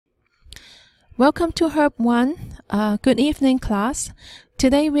Welcome to Herb 1. Good evening, class.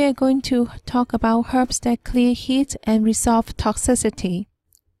 Today we are going to talk about herbs that clear heat and resolve toxicity.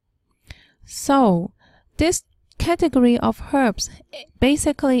 So, this category of herbs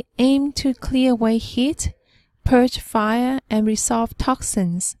basically aim to clear away heat, purge fire, and resolve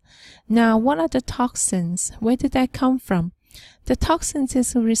toxins. Now, what are the toxins? Where did that come from? The toxins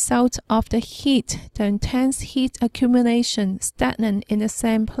is a result of the heat, the intense heat accumulation stagnant in the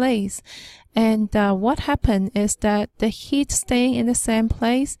same place. And what happened is that the heat staying in the same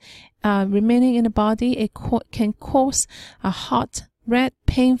place, remaining in the body, it can cause a hot, red,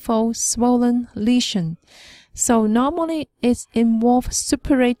 painful, swollen lesion. So normally it involves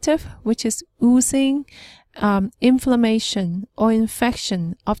suppurative, which is oozing, inflammation or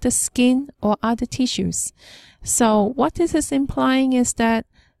infection of the skin or other tissues. So what this is implying is that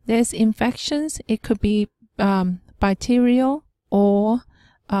there's infections. It could be bacterial or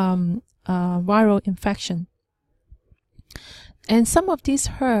viral infection. And some of these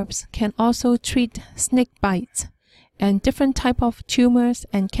herbs can also treat snake bites and different type of tumors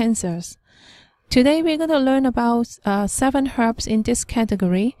and cancers. Today we're going to learn about 7 herbs in this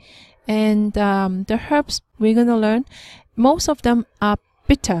category. And the herbs we're going to learn, most of them are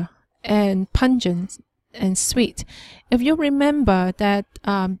bitter and pungent and sweet. If you remember that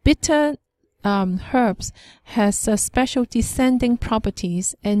bitter herbs has special descending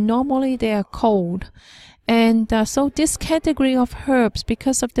properties, and normally they are cold. And so this category of herbs,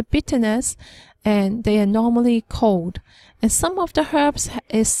 because of the bitterness, and they are normally cold. And some of the herbs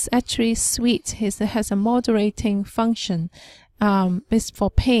is actually sweet. It has a moderating function. It's for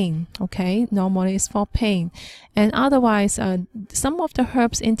pain, okay? Normally it's for pain. And otherwise, some of the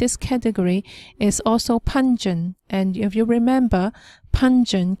herbs in this category is also pungent. And if you remember,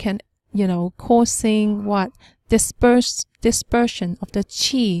 pungent can, causing what? Dispersion of the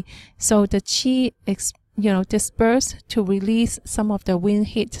qi. So the qi disperse to release some of the wind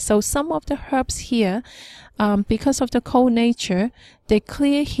heat. So some of the herbs here, because of the cold nature, they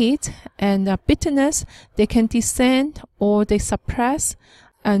clear heat and bitterness. They can descend or they suppress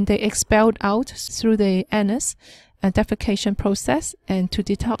and they expelled out through the anus and defecation process and to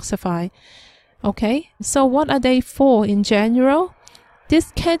detoxify. Okay, so what are they for in general?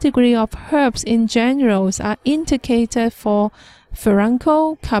 This category of herbs in general are indicated for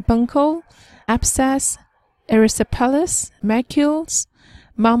furuncle, carbuncle, abscess, erysipelas, macules,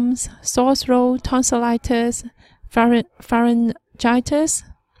 mumps, sore throat, tonsillitis, pharyngitis,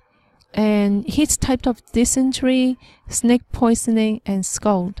 and heat type of dysentery, snake poisoning, and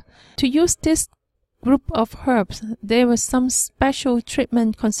scald. To use this group of herbs, there were some special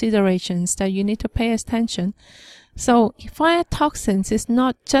treatment considerations that you need to pay attention. So fire toxins is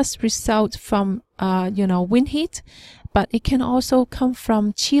not just result from wind heat, but it can also come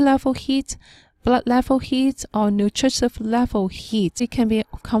from qi level heat, blood level heat, or nutritive level heat. It can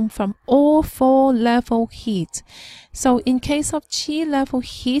come from all 4 level heat. So in case of qi level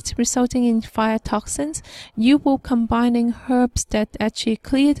heat resulting in fire toxins, you will combining herbs that actually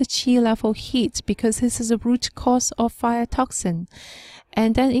clear the qi level heat, because this is a root cause of fire toxin.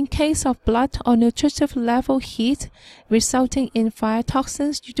 And then in case of blood or nutritive level heat resulting in fire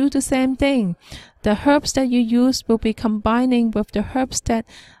toxins, you do the same thing. The herbs that you use will be combining with the herbs that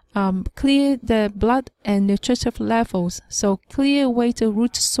clear the blood and nutritive levels. So clear away the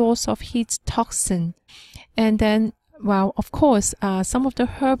root source of heat toxin. And then, well, of course, some of the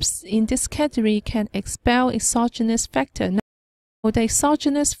herbs in this category can expel exogenous factor. Now, the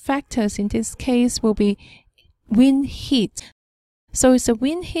exogenous factors in this case will be wind heat. So it's a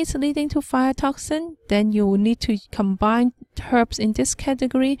wind heat leading to fire toxin, then you will need to combine herbs in this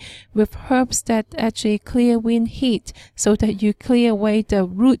category with herbs that actually clear wind heat, so that you clear away the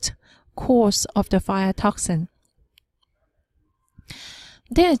root cause of the fire toxin.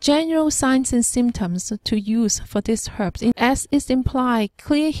 There are general signs and symptoms to use for these herbs. As is implied,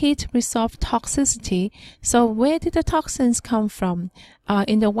 clear heat resolve toxicity. So where did the toxins come from?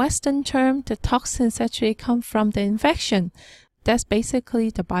 In the Western term, the toxins actually come from the infection. That's basically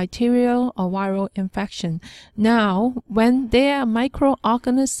the bacterial or viral infection. Now, when there are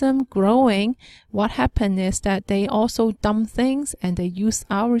microorganisms growing, what happens is that they also dump things and they use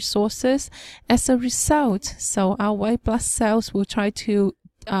our resources. As a result, so our white blood cells will try to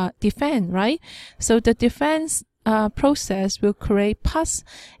defend, right? So the defense process will create pus.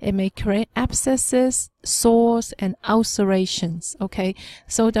 It may create abscesses, sores, and ulcerations. Okay,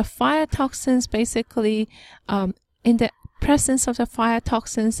 so the fire toxins basically in the presence of the fire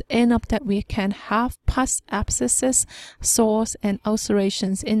toxins end up that we can have pus, abscesses, sores, and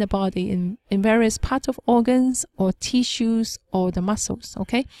ulcerations in the body in various parts of organs or tissues or the muscles.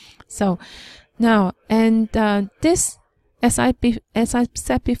 Okay, so Now, and this, as I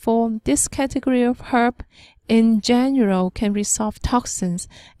said before, this category of herb in general can resolve toxins,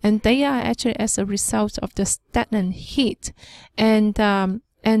 and they are actually as a result of the stagnant heat, and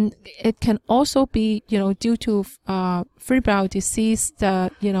it can also be, due to febrile disease,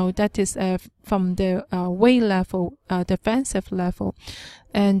 that is from the weight level, defensive level,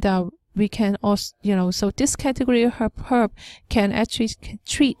 and we can also, so this category of herb can actually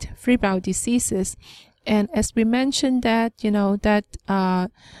treat febrile diseases. And as we mentioned that,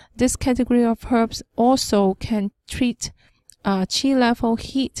 this category of herbs also can treat chi level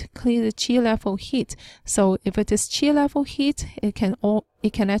heat, clear the chi level heat. So if it is chi level heat, it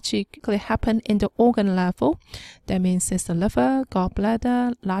can actually happen in the organ level. That means it's the liver,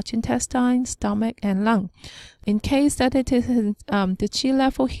 gallbladder, large intestine, stomach, and lung. In case that it is the chi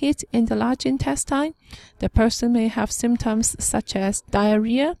level heat in the large intestine, the person may have symptoms such as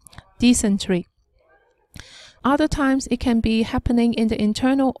diarrhea, dysentery. Other times it can be happening in the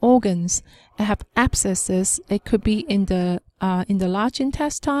internal organs. I have abscesses. It could be in the large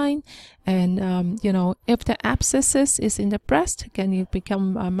intestine, and if the abscesses is in the breast, can it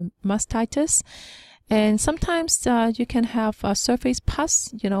become mastitis? And sometimes you can have surface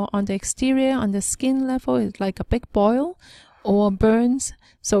pus, on the exterior, on the skin level, it's like a big boil or burns.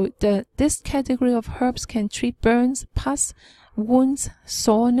 So this category of herbs can treat burns, pus, wounds,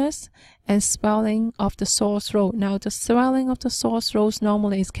 soreness, and swelling of the sore throat. Now, the swelling of the sore throats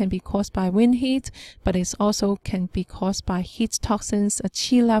normally can be caused by wind heat, but it also can be caused by heat toxins, a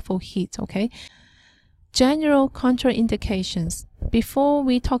chi level heat, okay? General contraindications. Before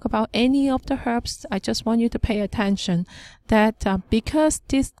we talk about any of the herbs, I just want you to pay attention that because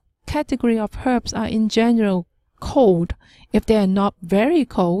this category of herbs are in general cold, if they are not very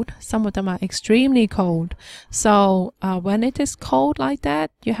cold, some of them are extremely cold. So when it is cold like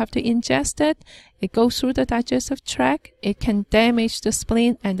that, you have to ingest it. It goes through the digestive tract. It can damage the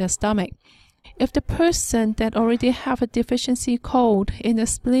spleen and the stomach. If the person that already have a deficiency cold in the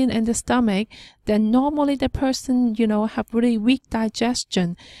spleen and the stomach, then normally the person, have really weak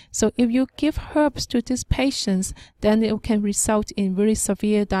digestion. So if you give herbs to these patients, then it can result in really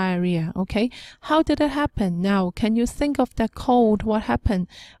severe diarrhea, okay? How did it happen? Now, can you think of the cold? What happened?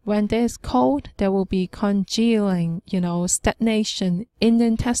 When there's cold, there will be congealing, stagnation in the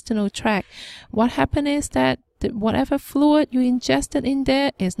intestinal tract. What happened is that whatever fluid you ingested in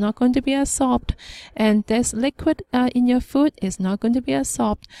there is not going to be absorbed, and this liquid in your food is not going to be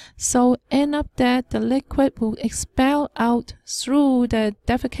absorbed. So end up that the liquid will expel out through the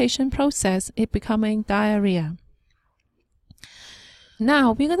defecation process, it becoming diarrhea.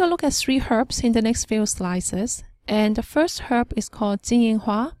 Now we're going to look at 3 herbs in the next few slices. And the first herb is called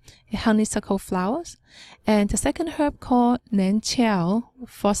Jingyinhua, honeysuckle flowers. And the second herb called Lianqiao,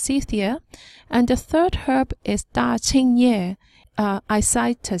 forsythia. And the third herb is R.TCMP,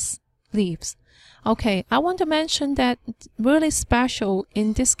 ascites leaves. Okay, I want to mention that really special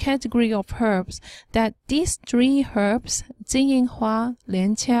in this category of herbs that these 3 herbs, Jingyinhua,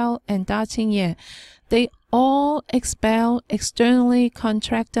 Lianqiao, and R.TCMP, they all expel externally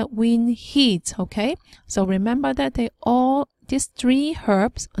contracted wind heat, okay? So remember that these 3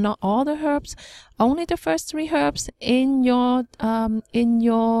 herbs, not all the herbs, only the first 3 herbs in your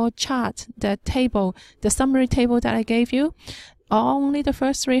chart, the table, the summary table that I gave you, only the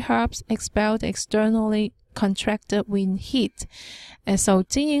first 3 herbs expel the externally contracted wind heat. And so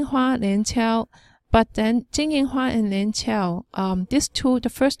Jingyinhua, Lianqiao, but then Jingyinhua and Lianqiao, the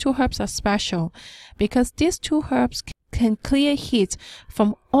first 2 herbs are special because these 2 herbs can clear heat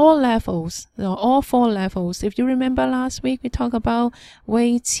from all levels, all 4 levels. If you remember last week, we talked about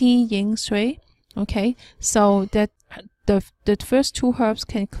Wei, Qi, Yin, Shui. Okay, so that the first 2 herbs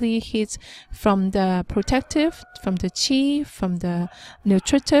can clear heat from the protective, from the Qi, from the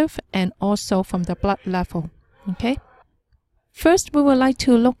nutritive, and also from the blood level. Okay. First, we would like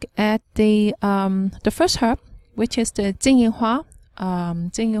to look at the first herb, which is the Jingyinhua.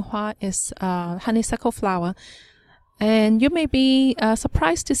 Jingyinhua is honeysuckle flower, and you may be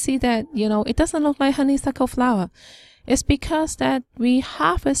surprised to see that it doesn't look like honeysuckle flower. It's because that we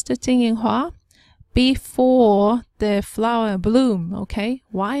harvest the Jingyinhua before the flower bloom. Okay,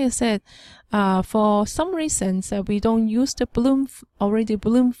 why is it? For some reasons, we don't use the already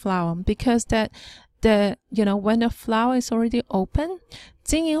bloom flower because that. When the flower is already open,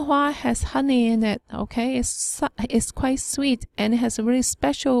 Jingyinhua has honey in it, okay? It's quite sweet, and it has a really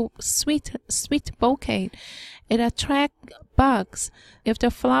special sweet bouquet. It attracts bugs. If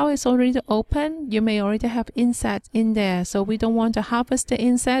the flower is already open, you may already have insects in there, so we don't want to harvest the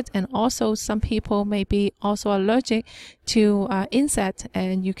insect. And also some people may be also allergic to insect,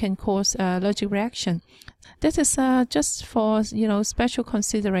 and you can cause allergic reaction. This is just for, you know, special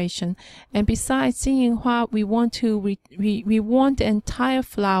consideration. And besides, Jingyinghua, we want the entire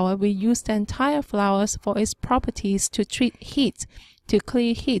flower. We use the entire flowers for its properties to treat heat, to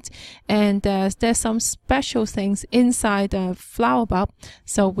clear heat. And there's some special things inside the flower bulb,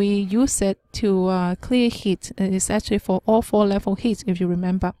 so we use it to clear heat. It's actually for all 4 level heat, if you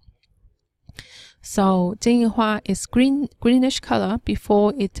remember. So Jingyinghua is greenish color.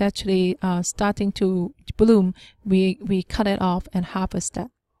 Before it actually starting to bloom, we cut it off and harvest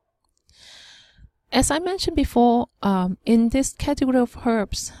that. As I mentioned before, in this category of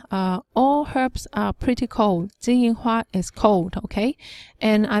herbs, all herbs are pretty cold. Jingyinghua is cold, okay?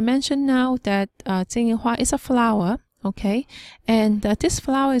 And I mentioned now that Jingyinghua is a flower, okay? And this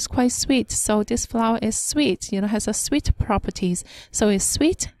flower is quite sweet. So this flower is sweet, you know, has a sweet properties. So it's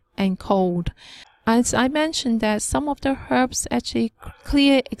sweet and cold. As I mentioned that some of the herbs actually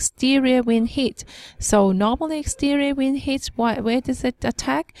clear exterior wind heat. So normally exterior wind heat, where does it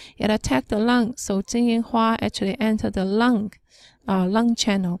attack? It attacks the lung. So Jingyinghua actually enter the lung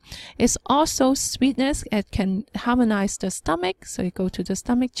channel. It's also sweetness. It can harmonize the stomach, so you go to the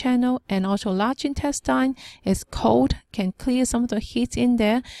stomach channel, and also large intestine is cold, can clear some of the heat in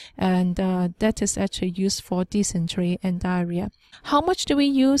there, and that is actually used for dysentery and diarrhea. How much do we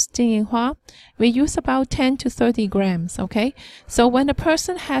use Jingyinghua? We use about 10 to 30 grams, okay? So when a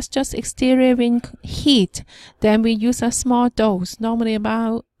person has just exterior wind heat, then we use a small dose, normally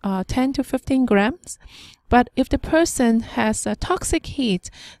about 10 to 15 grams. But if the person has a toxic heat,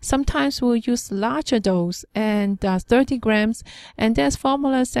 sometimes we'll use larger dose and 30 grams. And there's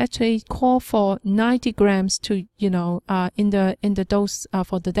formulas actually call for 90 grams to, you know, in the dose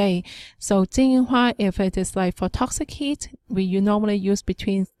for the day. So Jingyinghua, if it is like for toxic heat, you normally use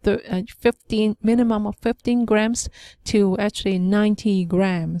between 15, minimum of 15 grams to actually 90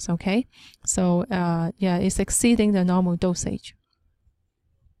 grams. Okay. So, yeah, it's exceeding the normal dosage.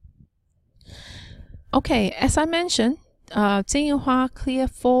 Okay, as I mentioned, Jingyinghua clear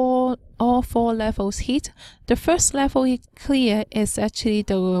all 4 levels heat. The first level it clear is actually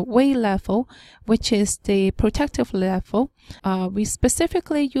the weight level, which is the protective level. We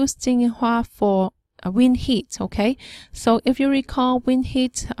specifically use Jingyinghua for wind heat, okay? So if you recall wind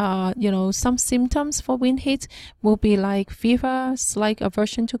heat, you know, some symptoms for wind heat will be like fever, slight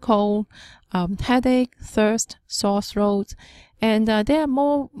aversion to cold, headache, thirst, sore throat. And there are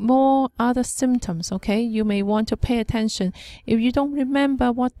more other symptoms, okay? You may want to pay attention. If you don't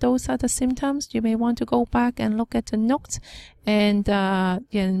remember what those are the symptoms, you may want to go back and look at the notes and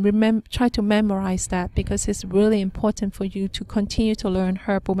try to memorize that, because it's really important for you to continue to learn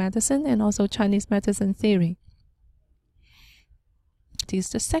herbal medicine and also Chinese medicine theory. The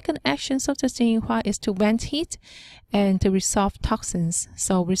second actions of the Jingyinghua is to vent heat and to resolve toxins.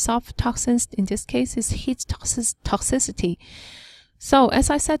 So resolve toxins in this case is heat toxicity. So as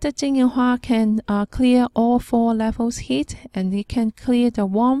I said, the Jingyinghua can clear all 4 levels heat, and it can clear the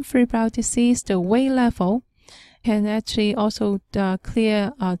warm febrile disease, the weight level, can actually also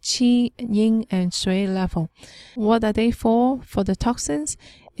clear qi, yin, and shui level. What are they for? For the toxins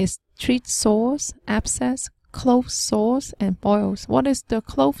is treat sores, abscess, clove sores, and boils. What is the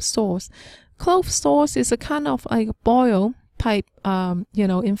clove sores? Clove sores is a kind of like boil type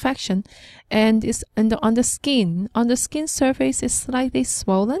infection, and it's on the skin. On the skin surface is slightly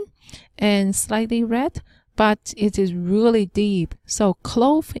swollen and slightly red, but it is really deep. So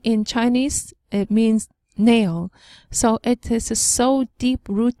clove in Chinese, it means nail. So it is so deep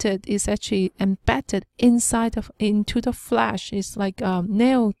rooted, it's actually embedded into the flesh. It's like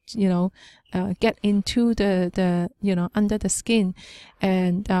nail, get into the under the skin,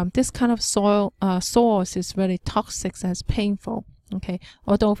 and this kind of sores is very toxic and it's painful. Okay,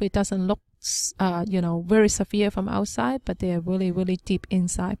 although it doesn't look very severe from outside, but they are really, really deep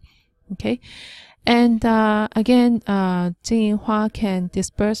inside. Okay. And again, Jingyinghua can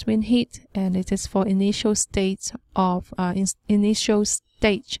disperse wind heat, and it is for initial stage of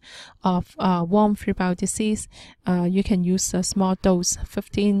warm febrile disease. You can use a small dose,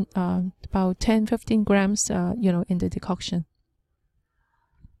 about 10-15 grams, in the decoction.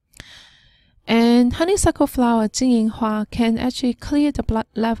 And honeysuckle flower Jingyinghua can actually clear the blood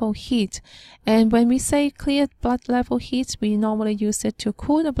level heat. And when we say clear blood level heat, we normally use it to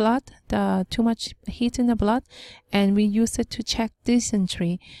cool the blood, too much heat in the blood, and we use it to check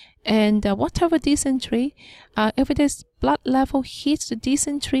dysentery. And what type of dysentery? If it is blood level heat, the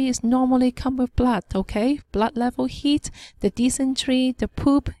dysentery is normally come with blood, okay? Blood level heat, the dysentery, the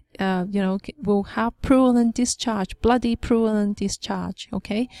poop, will have purulent discharge, bloody purulent discharge,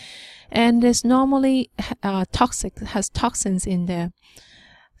 okay? And there's normally toxic, has toxins in there.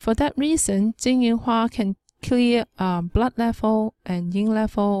 For that reason, 金银花 can clear blood level and yin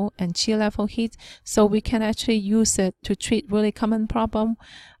level and qi level heat, so we can actually use it to treat really common problem,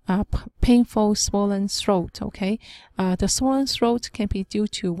 painful swollen throat, okay? The swollen throat can be due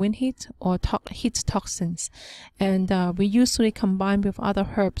to wind heat or heat toxins, and we usually combine with other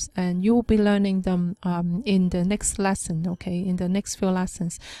herbs, and you will be learning them in the next lesson, okay? In the next few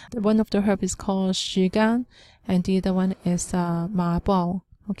lessons. One of the herbs is called shigan, and the other one is ma bao,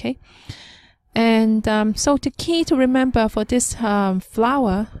 okay? And so the key to remember for this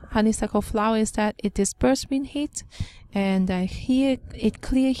flower, honeysuckle flower, is that it disperses wind heat, and here it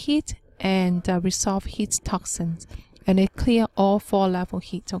clear heat and resolve heat toxins, and it clear all 4 level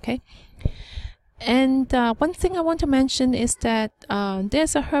heat, okay? And one thing I want to mention is that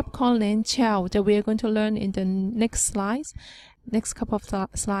there's a herb called Lan Qiao that we are going to learn in the next slides. Next couple of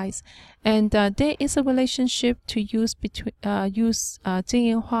slides, and there is a relationship to use between Jing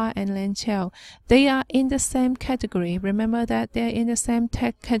Yinhua and Lan Qiao. They are in the same category. Remember that they're in the same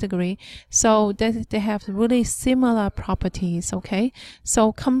category, so that they have really similar properties. Okay,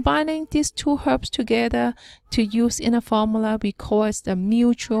 so combining these 2 herbs together to use in a formula, we call it the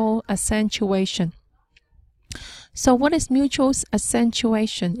mutual accentuation. So what is mutual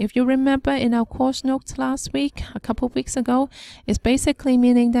accentuation? If you remember in our course notes last week, a couple of weeks ago, it's basically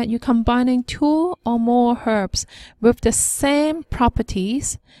meaning that you're combining 2 or more herbs with the same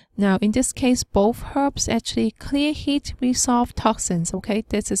properties. Now, in this case, both herbs actually clear heat, resolve toxins, okay?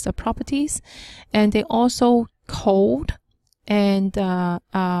 This is the properties. And they also cold and, have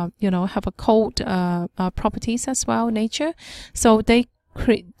a cold properties as well, nature. So they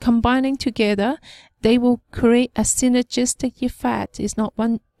combining together, they will create a synergistic effect. It's not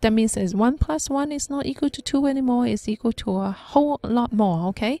one, that means is 1 + 1 is not equal to 2 anymore, it's equal to a whole lot more,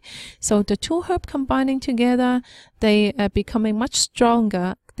 okay? So the 2 herbs combining together, they are becoming much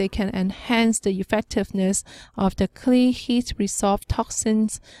stronger. They can enhance the effectiveness of the clear heat, resolve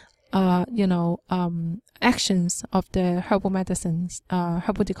toxins, actions of the herbal medicines,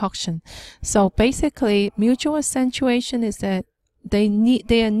 herbal decoction. So basically, mutual accentuation is that they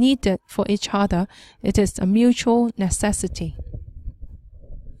are needed for each other. It is a mutual necessity.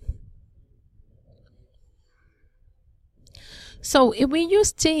 So if we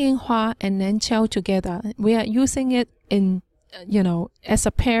use Jing Yinhua and Lan Qiao together, we are using it in as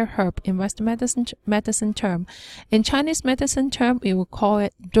a pair herb in Western medicine term. In Chinese medicine term, we will call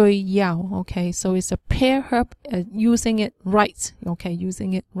it Dui Yao. Okay, so it's a pair herb. Using it right. Okay,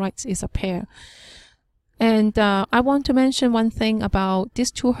 using it right is a pair. And I want to mention one thing about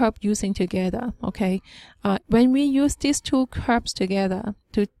these 2 herbs using together. Okay, when we use these 2 herbs together,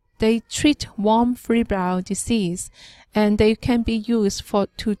 they treat warm febrile disease, and they can be used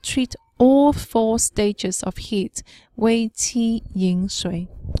to treat all 4 stages of heat. Wei, qi, yin, shui.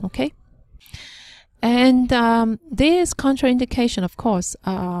 Okay. And there is contraindication, of course,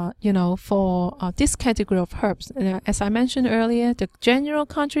 for this category of herbs. As I mentioned earlier, the general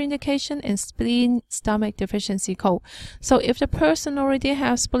contraindication is spleen, stomach deficiency, cold. So if the person already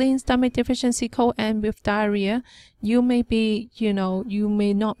has spleen, stomach deficiency, cold, and with diarrhea, you may be, you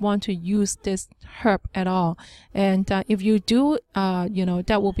may not want to use this herb at all. And if you do,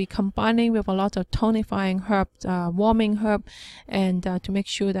 that will be combining with a lot of tonifying herbs, warming herb, and to make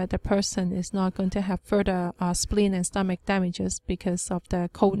sure that the person is not going to have further spleen and stomach damages because of the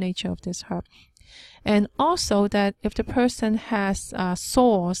cold nature of this herb. And also that if the person has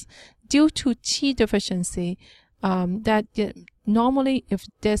sores due to qi deficiency, normally if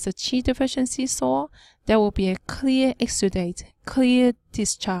there's a qi deficiency sore, there will be a clear exudate, clear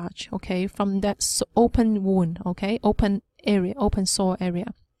discharge, okay, from that open wound, okay, open area, open sore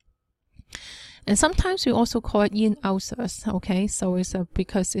area. And sometimes we also call it yin ulcers, okay, so it's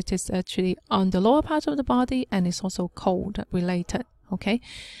because it is actually on the lower part of the body and it's also cold related, okay.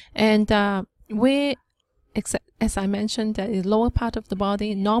 And as I mentioned, that is lower part of the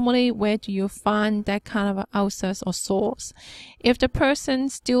body. Normally, where do you find that kind of ulcers or sores? If the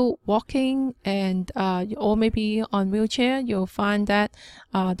person's still walking and or maybe on wheelchair, you'll find that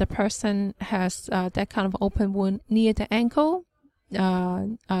the person has that kind of open wound near the ankle.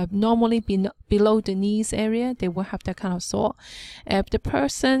 Normally below the knees area, they will have that kind of sore. If the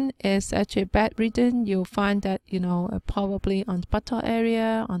person is actually bedridden, you'll find that, probably on the buttock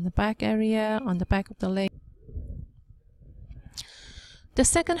area, on the back area, on the back of the leg. The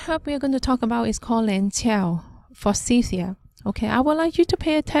second herb we are going to talk about is called Lan Qiao. forsythia. Okay, I would like you to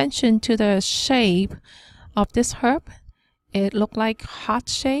pay attention to the shape of this herb. It looked like heart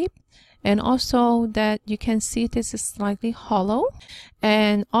shape, and also that you can see this is slightly hollow,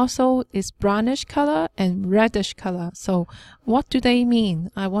 and also it's brownish color and reddish color. So what do they mean?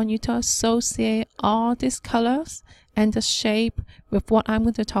 I want you to associate all these colors and the shape with what I'm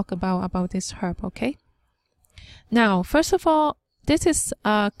going to talk about this herb. Okay, now first of all, this is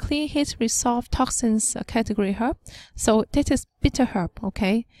a Clear Heat ResolveToxins category herb. So this is bitter herb,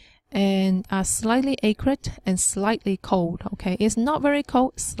 okay, and slightly acrid and slightly cold. Okay, it's not very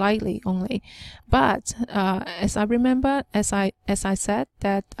cold, slightly only, but as I remember, as I said,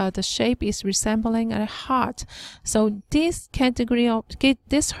 that the shape is resembling a heart. So this category of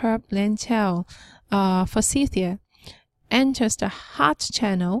this herb, Lantiao forsythia, enters the heart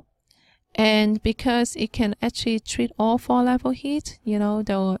channel. And because it can actually treat all 4 level heat, you know,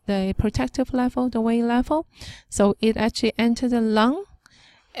 the protective level, the weight level, so it actually enters the lung.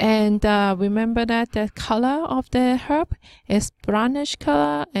 And remember that the color of the herb is brownish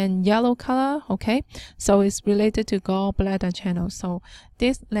color and yellow color. Okay, so it's related to gallbladder channel. So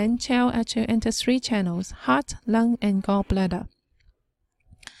this Lantiao actually enters 3 channels: heart, lung, and gallbladder.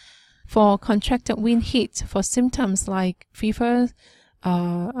 For contracted wind heat, for symptoms like fever,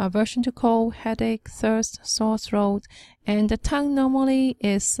 aversion to cold, headache, thirst, sore throat, and the tongue normally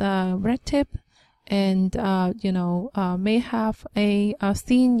is red tip, and may have a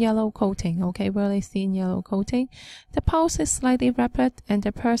thin yellow coating. Okay, really thin yellow coating. The pulse is slightly rapid, and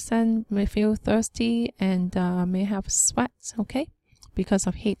the person may feel thirsty and may have sweats. Okay, because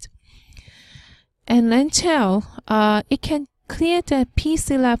of heat. And Lantiao, it can clear the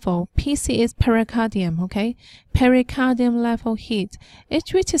PC level. PC is pericardium, okay? Pericardium level heat.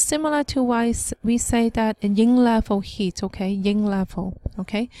 Which is similar to why we say that in yin level heat, okay? Yin level,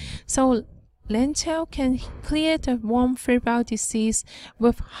 okay? So Lantiao can clear the warm febrile disease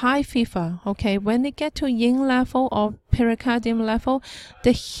with high fever, okay? When they get to yin level or pericardium level,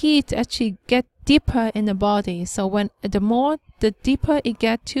 the heat actually get deeper in the body. So when the deeper it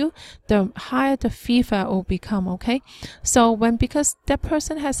get to, the higher the fever will become. Okay, so because that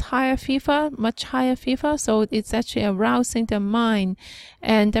person has higher fever, much higher fever, so it's actually arousing the mind,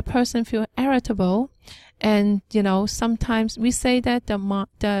 and the person feel irritable. And sometimes we say that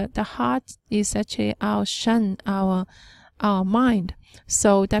the heart is actually our shen, our mind.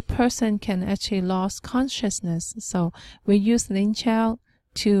 So that person can actually lose consciousness. So we use Lantiao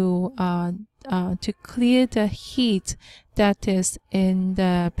to clear the heat that is in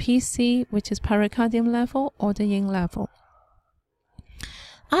the PC, which is pericardium level, or the yin level.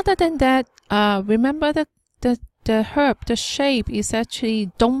 Other than that, remember the herb, the shape is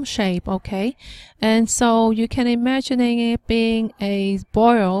actually dome shape, okay? And so you can imagine it being a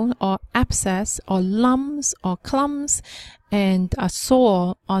boil or abscess or lumps or clumps and a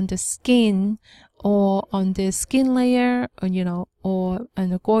sore on the skin, or on the skin layer, or in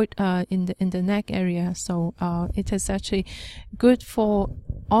the goiter, in the neck area. So it is actually good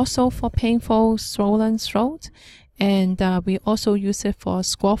also for painful swollen throat, and we also use it for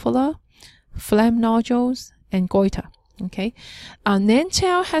scrofula, phlegm nodules, and goiter. Okay,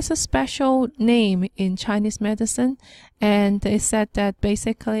 Lantiao has a special name in Chinese medicine, and they said that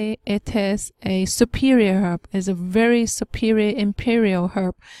basically it is a superior herb, is a very superior imperial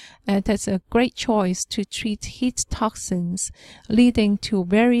herb, and that's a great choice to treat heat toxins leading to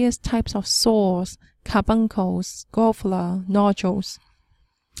various types of sores, carbuncles, scrofula, nodules.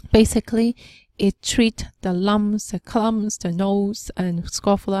 Basically, it treats the lumps, the clumps, the nose, and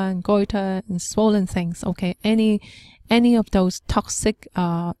scrofula, and goiter, and swollen things. Okay, any of those toxic,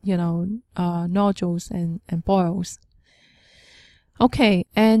 nodules and boils. Okay,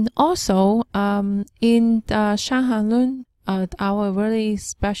 and also in the Shanhan Lun, our really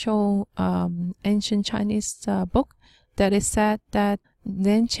special ancient Chinese book, that is said that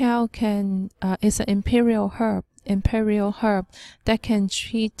Lantiao is an imperial herb that can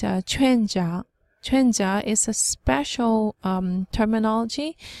treat quanjia. Quanjia is a special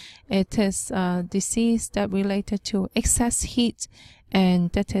terminology. It is a disease that related to excess heat,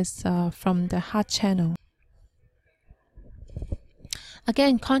 and that is from the heart channel.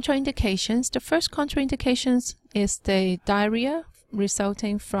 Again, contraindications. The first contraindications is the diarrhea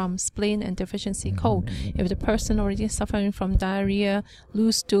resulting from spleen and deficiency cold. If the person already suffering from diarrhea,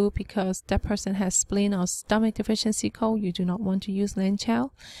 loose stool because that person has spleen or stomach deficiency cold, you do not want to use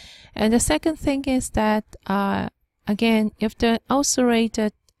Lantiao. And the second thing is that again, if the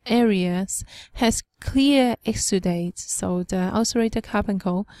ulcerated areas has clear exudate, so the ulcerated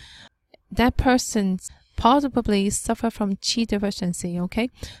carbuncle, that person's possibly suffer from qi deficiency. Okay,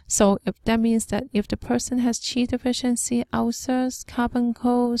 so if that means that if the person has qi deficiency, ulcers,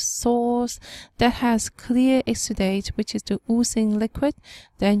 carbuncles, sores that has clear exudate, which is the oozing liquid,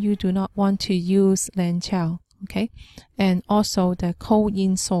 then you do not want to use Lanqiao. Okay, and also the cold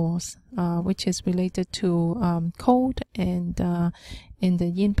yin sores, which is related to cold and in the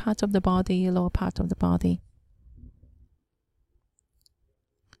yin part of the body, lower part of the body.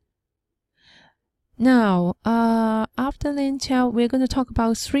 Now, after Lanqiao, we're going to talk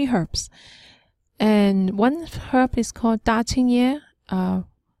about 3 herbs. And one herb is called R.TCMP,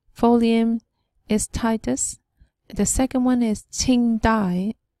 phlegm, mastitis. The second one is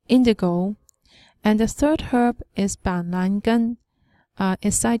Qingdai, indigo. And the third herb is Banlangen,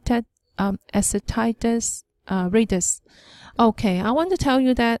 ascites redis. Okay, I want to tell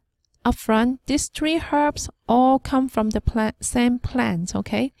you that upfront, these 3 herbs all come from the same plant,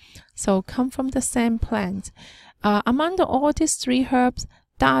 okay? So come from the same plant. Among all these 3 herbs,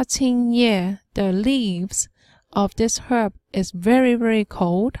 R.TCMP, the leaves of this herb is very, very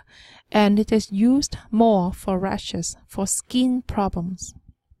cold, and it is used more for rashes, for skin problems.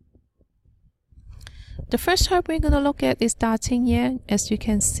 The first herb we're going to look at is R.TCMP. As you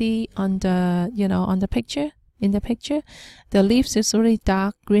can see on the, on the picture. In the picture, the leaves is really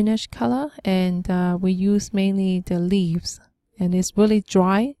dark greenish color, and we use mainly the leaves, and it's really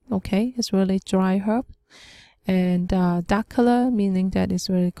dry. Okay, it's really dry herb, and dark color meaning that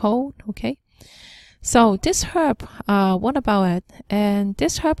it's really cold. Okay, so this herb, what about it? And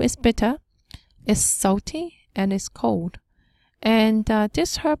this herb is bitter, it's salty, and it's cold, and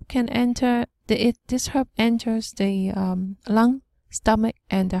this herb can enter this herb enters the lung, stomach,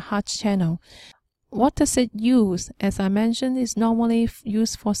 and the heart channel. What does it use? As I mentioned, it's normally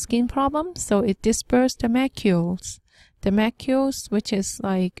used for skin problems, so it disperses the macules. The macules, which is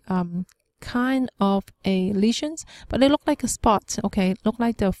like kind of a lesions, but they look like a spot. Okay, look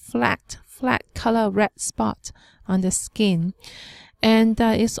like the flat color red spot on the skin. And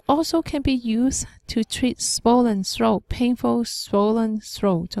it also can be used to treat swollen throat, painful swollen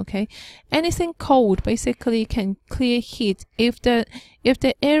throat. Okay, anything cold basically can clear heat. If the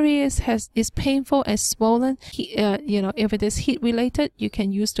area is painful and swollen, if it is heat related, you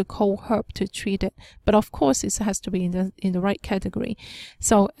can use the cold herb to treat it. But of course, it has to be in the right category.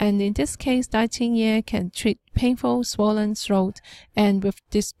 So, and in this case, R.TCMP can treat painful swollen throat and with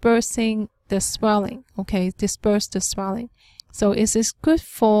dispersing the swelling. Okay, disperse the swelling. So it is good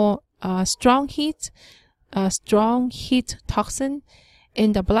for strong heat toxin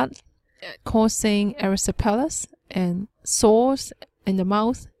in the blood, causing erysipelas and sores in the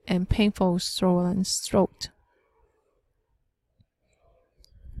mouth and painful swollen throat.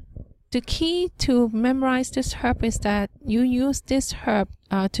 The key to memorize this herb is that you use this herb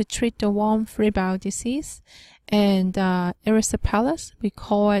to treat the warm free bowel disease and erysipelas. We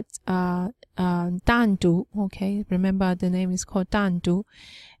call it dandu. Okay, remember the name is called dandu.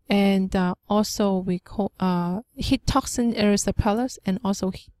 And also we call heat toxin erysipelas and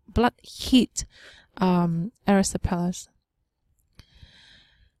also blood heat erysipelas.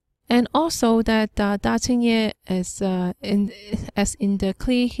 And also that R.TCMP is in the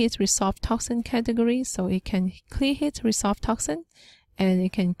Clear Heat ResolveToxin category, so it can clear heat resolve toxin, and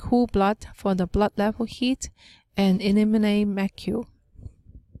it can cool blood for the blood level heat and eliminate macule.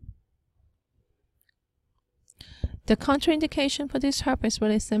 The contraindication for this herb is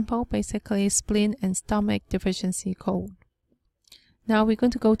really simple, basically spleen and stomach deficiency cold. Now we're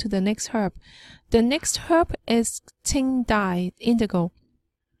going to go to the next herb. The next herb is Qingdai, indigo.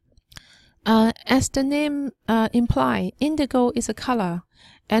 As the name implies, indigo is a color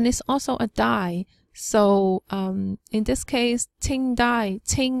and it's also a dye. So in this case, Qingdai,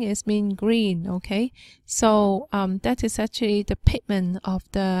 Qing is mean green, okay? So that is actually the pigment of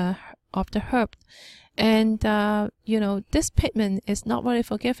the herb. And this pigment is not very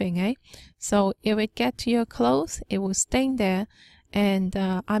forgiving, eh? So if it gets to your clothes, it will stain there. And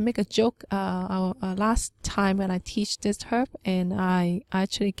I make a joke last time when I teach this herb, and I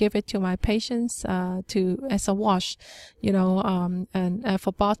actually give it to my patients as a wash, and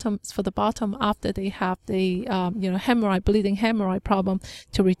for the bottom after they have the hemorrhoid, bleeding hemorrhoid problem,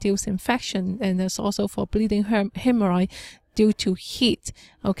 to reduce infection, and there's also for bleeding hemorrhoid due to heat.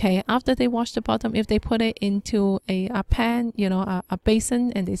 Okay, after they wash the bottom, if they put it into a pan, a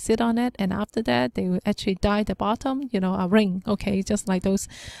basin, and they sit on it, and after that they will actually dye the bottom, a ring. Okay, just like those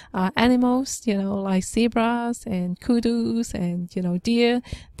animals, like zebras and kudus and deer,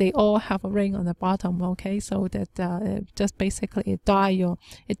 they all have a ring on the bottom. Okay, so that just basically it dye your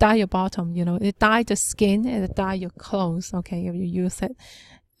bottom, it dye the skin and it dye your clothes. Okay, if you use it.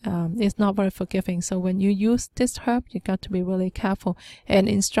 it's not very forgiving. So when you use this herb, you got to be really careful and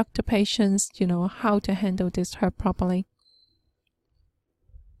instruct the patients, how to handle this herb properly.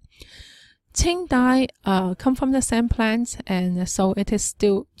 Qing dai come from the same plant, and so it is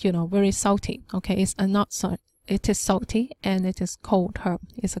still, very salty. Okay, it's not so. It is salty, and it is cold herb.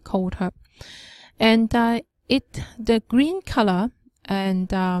 It's a cold herb, and the green color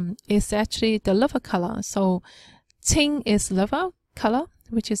and is actually the liver color. So Qing is liver color,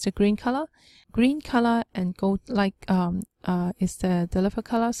 which is the green color. Green color and gold is the liver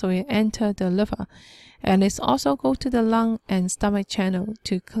color, so it enter the liver, and it's also go to the lung and stomach channel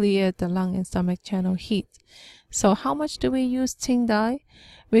to clear the lung and stomach channel heat. So how much do we use Qing dai?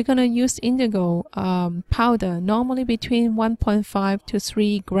 We're going to use indigo powder, normally between 1.5 to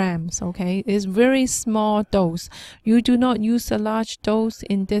 3 grams. Okay, it's very small dose. You do not use a large dose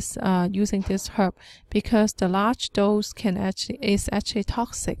in this using this herb, because the large dose is actually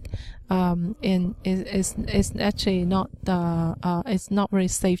toxic. And is actually not it's not very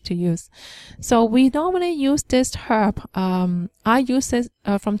safe to use. So we normally use this herb. I use it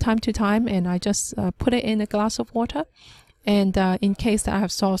from time to time, and I just put it in a glass of water. And in case I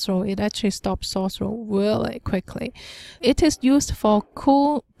have sore throat, it actually stops sore throat really quickly. It is used for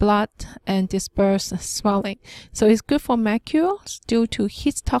cool blood and disperse swelling. So it's good for macules due to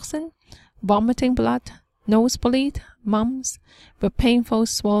heat toxin, vomiting blood, nosebleed, mumps, with painful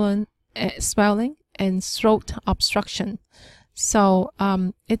swelling and throat obstruction. So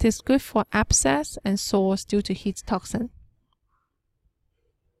it is good for abscess and sores due to heat toxin.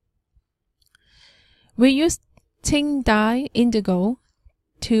 We use Qing dai indigo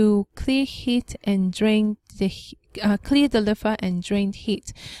to clear heat and drain clear the liver and drain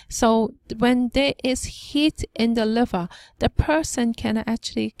heat. So when there is heat in the liver, the person can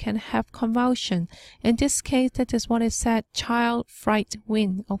have convulsion. In this case, that is what is said, child fright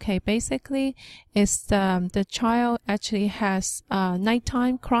wind. Okay, basically, it's the child actually has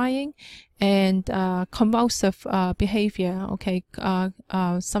nighttime crying and convulsive behavior. Okay,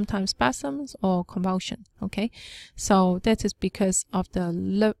 sometimes spasms or convulsion. Okay, so that is because of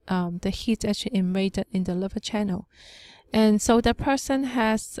the heat actually invaded in the liver channel, and so the person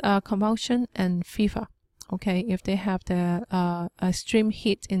has convulsion and fever. Okay, if they have the extreme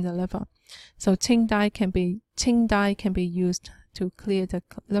heat in the liver, so Qing dai can be used to clear the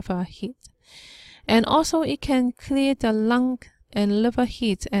liver heat, and also it can clear the lung and liver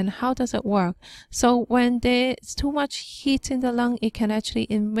heat. And how does it work? So when there's too much heat in the lung, it can actually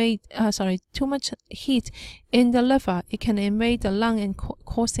too much heat in the liver, it can invade the lung and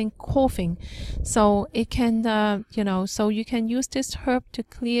causing coughing. So it can, so you can use this herb to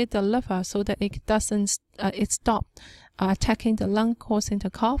clear the liver so that it doesn't, it stop attacking the lung, causing the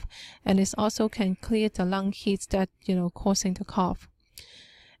cough, and it also can clear the lung heat that, causing the cough.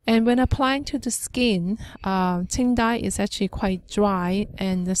 And when applying to the skin, Qing dai is actually quite dry,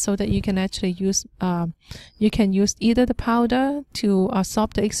 and so that you can actually use, either the powder to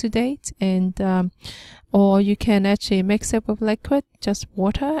absorb the exudate, and or you can actually mix it with liquid, just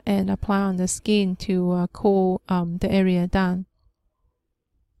water, and apply on the skin to cool the area down.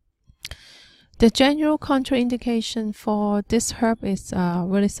 The general contraindication for this herb is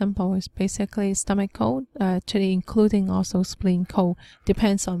really simple. It's basically stomach cold, actually including also spleen cold.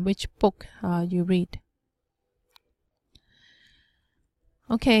 Depends on which book you read.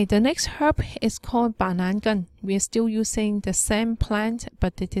 Okay, the next herb is called Banangan. We are still using the same plant,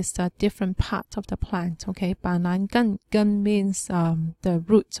 but it is a different part of the plant. Okay, Banangan. Gan means the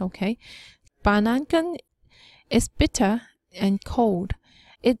roots. Okay, Banangan is bitter and cold.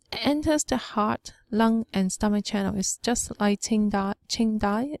 It enters the heart, lung, and stomach channel. It's just like Qing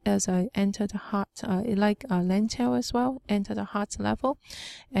dai as I enter the heart, like lentil as well, enter the heart level,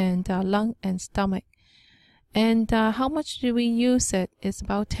 and lung and stomach. And how much do we use it? It's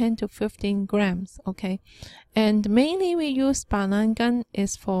about 10 to 15 grams. Okay, and mainly we use Banangan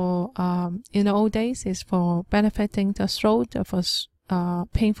is for in the old days is for benefiting the throat, for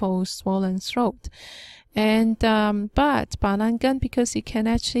painful swollen throat. And but Banangan, because it can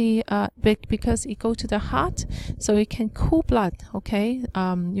actually because it go to the heart, so it can cool blood. Okay,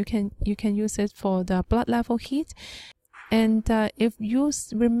 you can use it for the blood level heat. And if you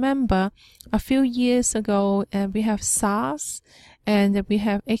remember, a few years ago, we have SARS and we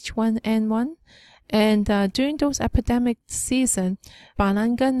have H1N1. And during those epidemic season,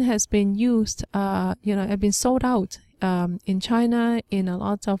 Banangan has been used, have been sold out in China, in a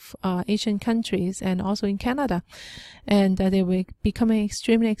lot of Asian countries, and also in Canada. And they were becoming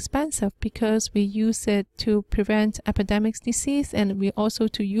extremely expensive because we use it to prevent epidemic disease, and we also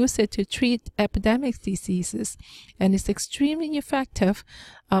to use it to treat epidemic diseases. And it's extremely effective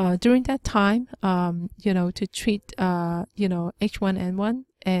during that time, to treat, H1N1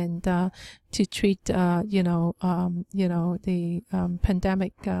 and to treat, the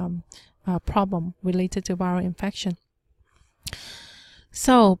pandemic problem related to viral infection.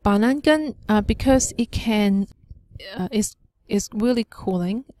 So banangan, because it can is really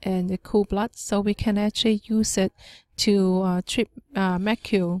cooling and it cool blood, so we can actually use it to treat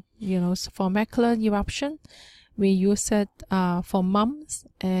macule, for macular eruption. We use it for mumps,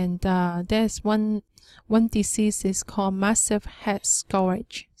 and there's one disease is called massive head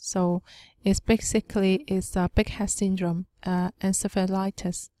scourge. So it's basically big head syndrome,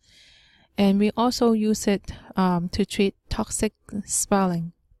 encephalitis. And we also use it to treat toxic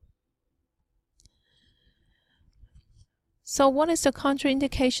swelling. So what is the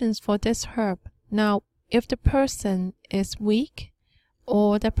contraindications for this herb? Now, if the person is weak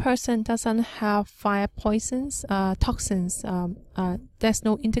or the person doesn't have fire poisons, toxins, there's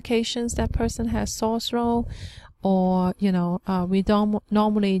no indications that person has sore throat, or, we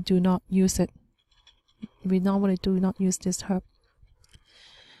normally do not use it. We normally do not use this herb.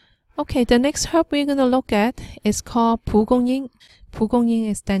 Okay, the next herb we're going to look at is called pugongyin. Pugongyin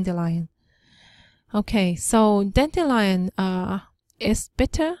is dandelion. Okay, so dandelion is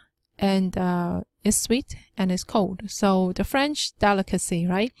bitter and is sweet and is cold. So the French delicacy,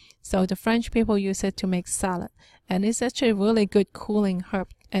 right? So the French people use it to make salad, and it's actually really good cooling herb,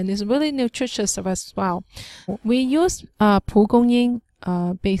 and it's really nutritious as well. We use pugongyin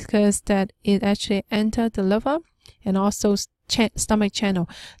because that it actually enters the liver and also stomach channel.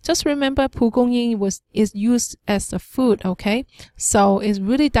 Just remember, pugongyin is used as a food, okay? So it's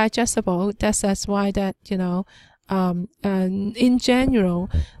really digestible. That's why that, in general,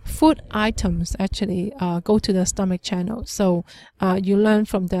 food items actually go to the stomach channel. So you learn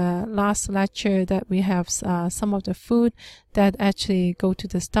from the last lecture that we have some of the food that actually go to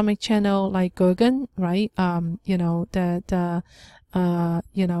the stomach channel, like gurgan, right? It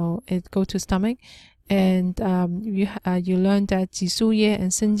go to stomach. And you learn that jisuye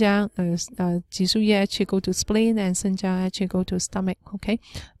and senjiang, jisuye actually go to spleen and senjiang actually go to stomach. Okay,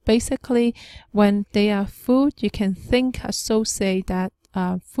 basically, when they are food, you can associate that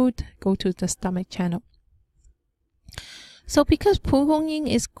food go to the stomach channel. So because pugongyin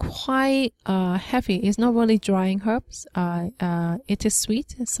is quite heavy, it's not really drying herbs. It is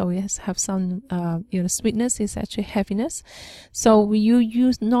sweet, so it have some sweetness. It's actually heaviness. So we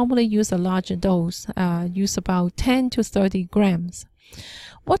normally use a larger dose. Use about 10 to 30 grams.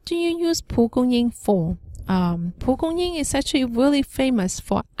 What do you use pugongyin for? Pugongyin is actually really famous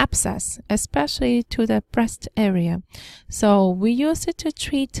for abscess, especially to the breast area. So we use it to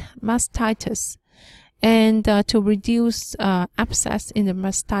treat mastitis, and to reduce abscess in the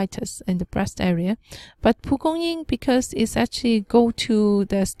mastitis in the breast area. But pugongyin, because it's actually go to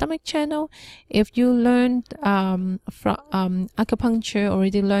the stomach channel, if you learned from acupuncture,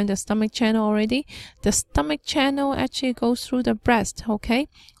 already learned the stomach channel already, the stomach channel actually goes through the breast, okay?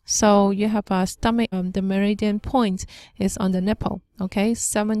 So you have a stomach, the meridian point is on the nipple, okay?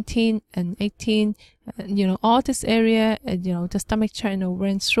 17 and 18, all this area, the stomach channel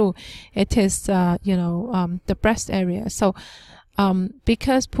runs through. It is, the breast area. So,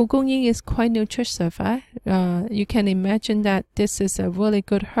 because pugongyin is quite nutritious, you can imagine that this is a really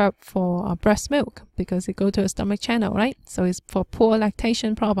good herb for breast milk because it goes to the stomach channel, right? So it's for poor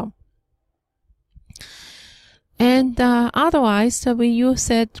lactation problem. And otherwise, we use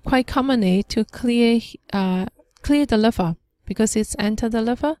it quite commonly to clear the liver because it's enter the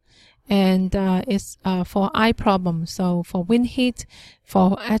liver, and it's for eye problems. So for wind heat,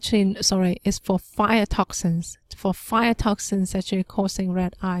 it's for fire toxins. For fire toxins actually causing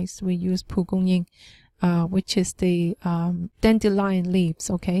red eyes, we use pugongyin, which is the dandelion leaves.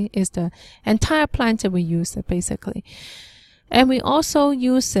 Okay, is the entire plant that we use basically. And we also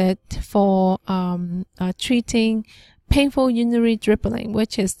use it for treating painful urinary dribbling,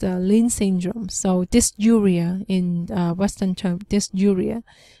 which is the Lean syndrome. So dysuria in Western term, dysuria.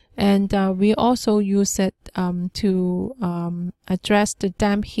 And we also use it to address the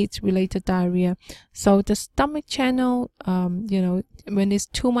damp heat related diarrhea. So the stomach channel, when it's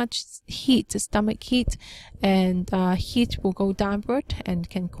too much heat, the stomach heat, and heat will go downward and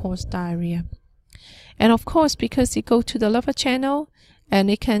can cause diarrhea. And of course, because it goes to the liver channel and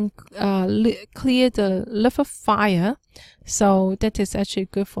it can clear the liver fire. So that is actually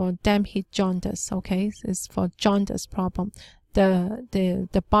good for damp heat jaundice. Okay, it's for jaundice problem.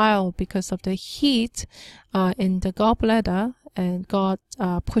 The bile, because of the heat in the gallbladder, and got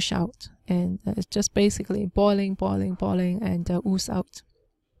pushed out, and it's just basically boiling and ooze out.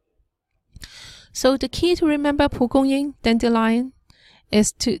 So the key to remember蒲公英, dandelion,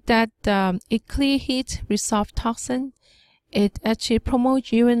 is that it clear heat, resolve toxin. It actually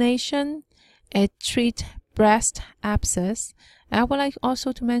promotes urination. It treats breast abscess. I would like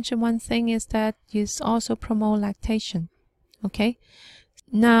also to mention one thing is that it also promote lactation. Okay.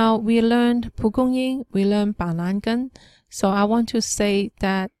 Now we learned蒲公英, we learned 板蓝根. So I want to say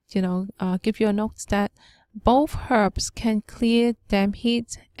that, give you a note that both herbs can clear damp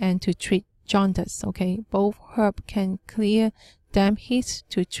heat and to treat jaundice. Okay, both herbs can clear damp heat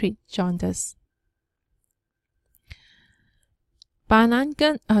to treat jaundice. 板蓝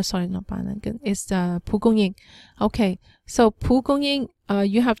根, sorry, not 板蓝根, it's蒲公英. Okay, so 蒲公英,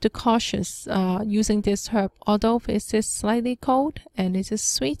 you have to cautious using this herb, although it is slightly cold and it is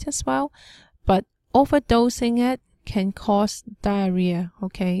sweet as well, but overdosing it can cause diarrhea.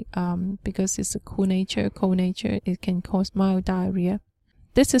 Okay, because it's a cold nature, it can cause mild diarrhea.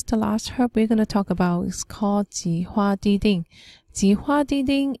 This is the last herb we're going to talk about. It's called 菊花地丁. 菊花地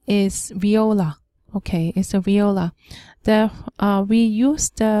丁 is viola. Okay, it's a viola. We use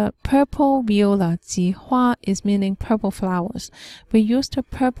the purple viola. 菊花 is meaning purple flowers. We use the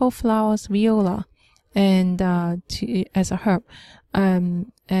purple flowers viola and as a herb.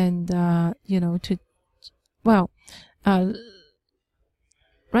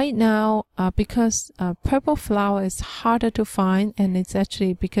 Right now, because purple flower is harder to find, and it's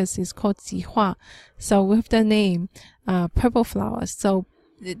actually because it's called 菊花, so with the name purple flowers. So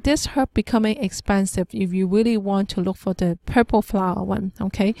this herb becoming expensive if you really want to look for the purple flower one.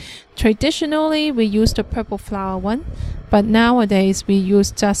 Okay, traditionally we use the purple flower one, but nowadays we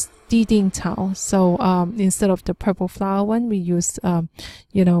use just 地丁草. So instead of the purple flower one, we use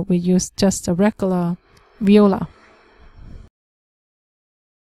we use just a regular viola.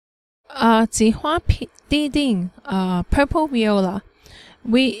 菊花地丁, purple viola.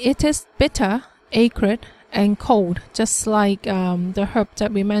 It is bitter, acrid, and cold, just like the herb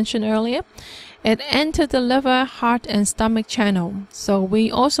that we mentioned earlier. It enters the liver, heart, and stomach channel. So we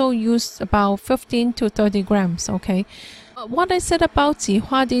also use about 15 to 30 grams. Okay. What I said about 菊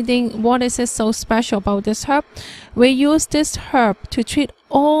花地丁, what is it so special about this herb? We use this herb to treat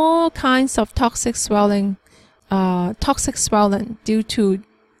all kinds of toxic swelling due to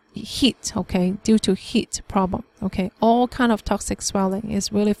heat. Okay, due to heat problem. Okay, all kind of toxic swelling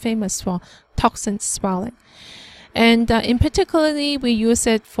is really famous for toxin swelling, and in particularly we use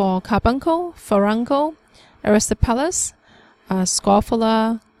it for carbuncle, furuncle, erysipelas,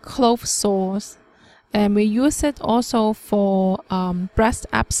 scrofula, clove sores, and we use it also for breast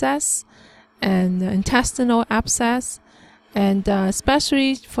abscess and intestinal abscess, and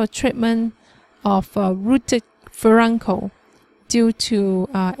especially for treatment of rooted furuncle due to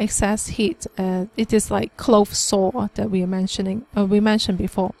excess heat. It is like clove sore that we mentioned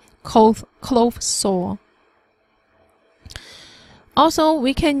before. Clove sore. Also,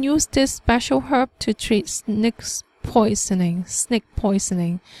 we can use this special herb to treat snake poisoning.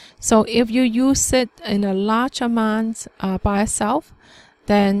 So if you use it in a large amount by itself,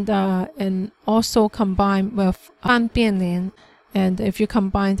 then and also combine with 半变莲, and if you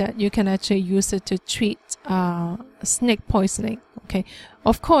combine that, you can actually use it to treat snake poisoning. Okay,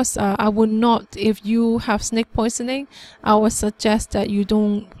 of course, I would not, if you have snake poisoning, I would suggest that you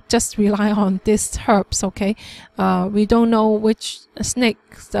don't just rely on these herbs. Okay, we don't know which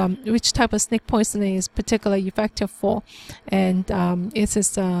type of snake poisoning is particularly effective for, and it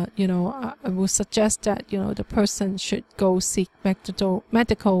is I would suggest that the person should go seek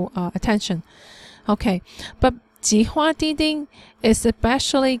medical attention. Okay, but 菊花地丁 is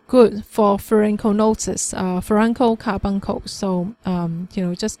especially good for furuncles, furuncle, carbuncle. So,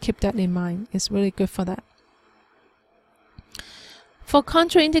 just keep that in mind. It's really good for that. For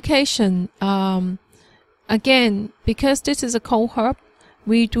contraindication, again, because this is a cold herb,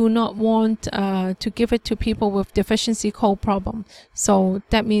 we do not want to give it to people with deficiency cold problem. So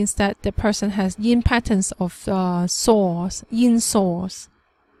that means that the person has yin patterns of yin sores.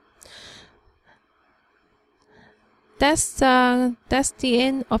 That's the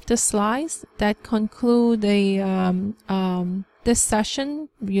end of the slides. That conclude this session.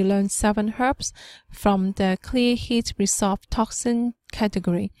 We learned 7 herbs from the Clear Heat Resolve Toxin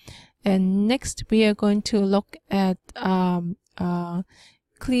category. And next we are going to look at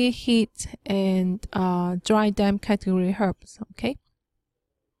Clear Heat and Dry Damp category herbs. Okay.